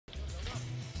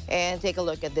And take a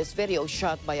look at this video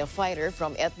shot by a fighter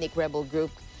from ethnic rebel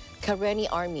group Karenni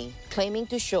Army, claiming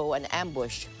to show an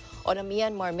ambush on a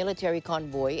Myanmar military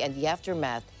convoy and the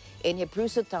aftermath in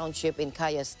Hiprusa Township in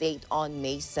Kaya State on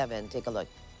May 7. Take a look.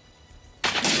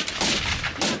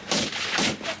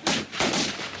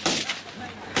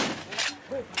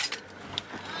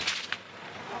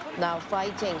 Now,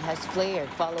 fighting has flared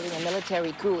following a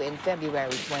military coup in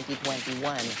February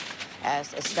 2021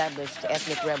 as established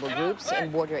ethnic rebel groups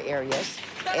in border areas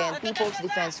and People's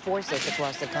Defense Forces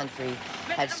across the country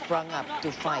have sprung up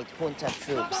to fight junta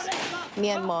troops.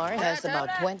 Myanmar has about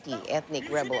 20 ethnic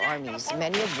rebel armies,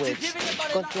 many of which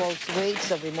control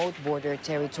swathes of remote border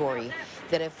territory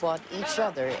that have fought each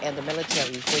other and the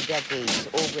military for decades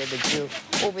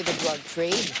over the drug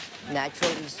trade,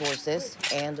 natural resources,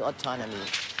 and autonomy.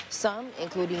 Some,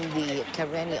 including the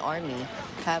Karenni Army,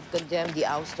 have condemned the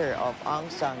ouster of Aung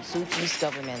San Suu Kyi's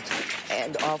government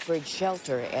and offered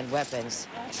shelter and weapons,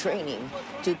 training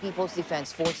to People's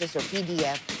Defense Forces, or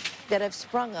PDF, that have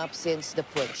sprung up since the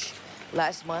putsch.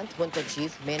 Last month, Junta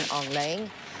Chief Min Aung Hlaing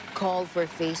called for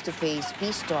face-to-face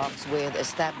peace talks with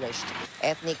established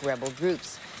ethnic rebel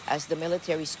groups as the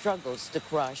military struggles to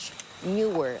crush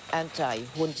newer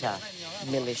anti-junta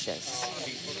militias.